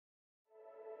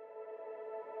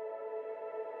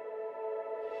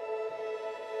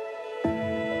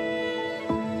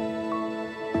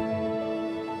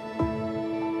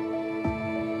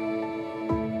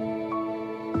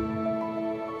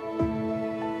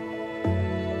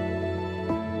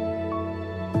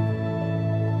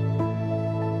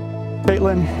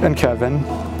Caitlin and Kevin,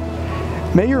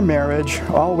 may your marriage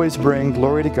always bring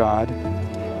glory to God,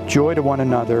 joy to one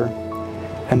another,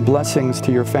 and blessings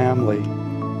to your family.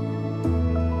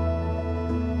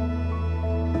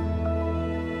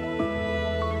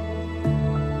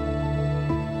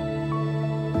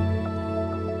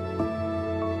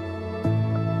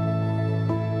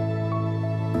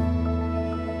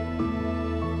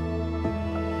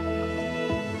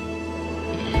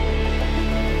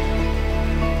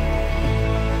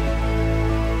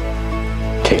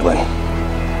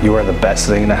 Caitlin, you are the best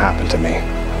thing to happen to me,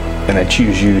 and I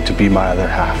choose you to be my other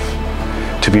half,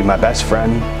 to be my best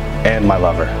friend and my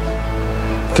lover.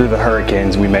 Through the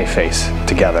hurricanes we may face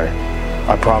together,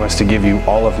 I promise to give you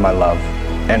all of my love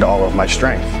and all of my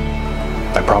strength.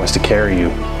 I promise to carry you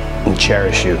and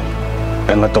cherish you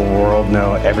and let the world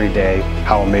know every day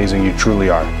how amazing you truly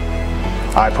are.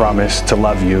 I promise to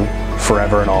love you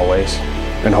forever and always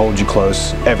and hold you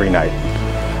close every night.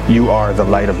 You are the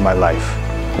light of my life,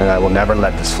 and I will never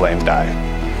let this flame die.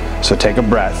 So take a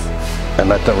breath and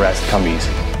let the rest come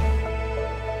easy.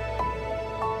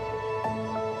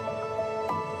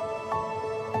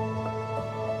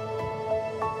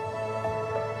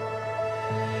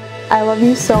 I love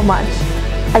you so much.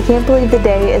 I can't believe the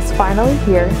day is finally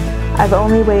here. I've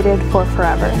only waited for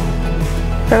forever.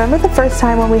 Remember the first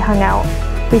time when we hung out?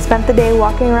 We spent the day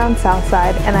walking around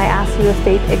Southside and I asked you if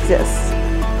fate exists.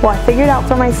 Well, I figured out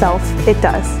for myself, it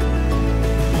does.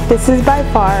 This is by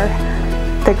far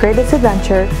the greatest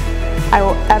adventure I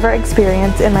will ever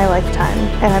experience in my lifetime,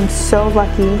 and I'm so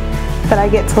lucky that I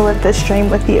get to live this dream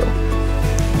with you.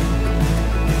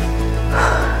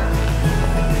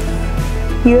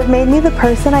 You have made me the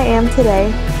person I am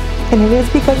today, and it is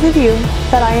because of you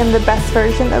that I am the best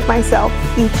version of myself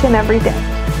each and every day.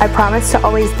 I promise to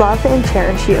always love and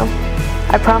cherish you.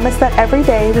 I promise that every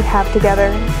day we have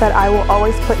together that I will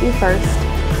always put you first.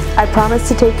 I promise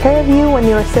to take care of you when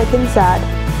you are sick and sad.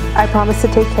 I promise to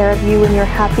take care of you when you're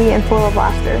happy and full of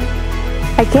laughter.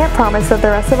 I can't promise that the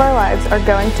rest of our lives are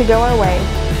going to go our way,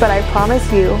 but I promise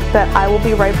you that I will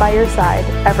be right by your side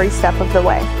every step of the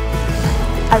way.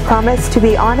 I promise to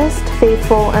be honest,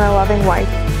 faithful, and a loving wife.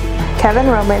 Kevin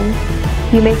Roman,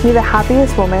 you make me the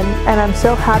happiest woman, and I'm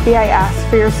so happy I asked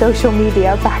for your social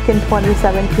media back in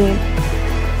 2017.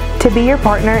 To be your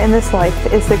partner in this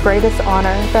life is the greatest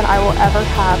honor that I will ever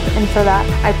have, and for that,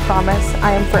 I promise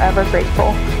I am forever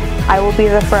grateful. I will be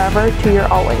the forever to your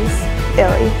always.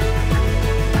 Illy.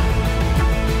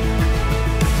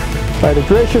 By the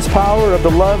gracious power of the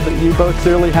love that you both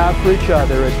clearly have for each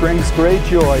other, it brings great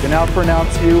joy to now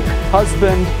pronounce you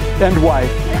husband and wife.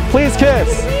 Please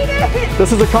kiss.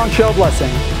 This is a conch shell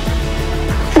blessing.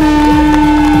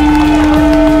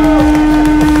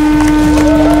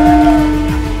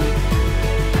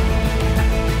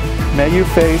 May you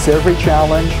face every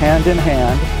challenge hand in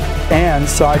hand and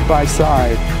side by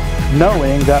side,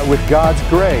 knowing that with God's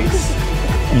grace,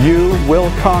 you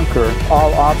will conquer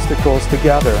all obstacles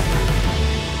together.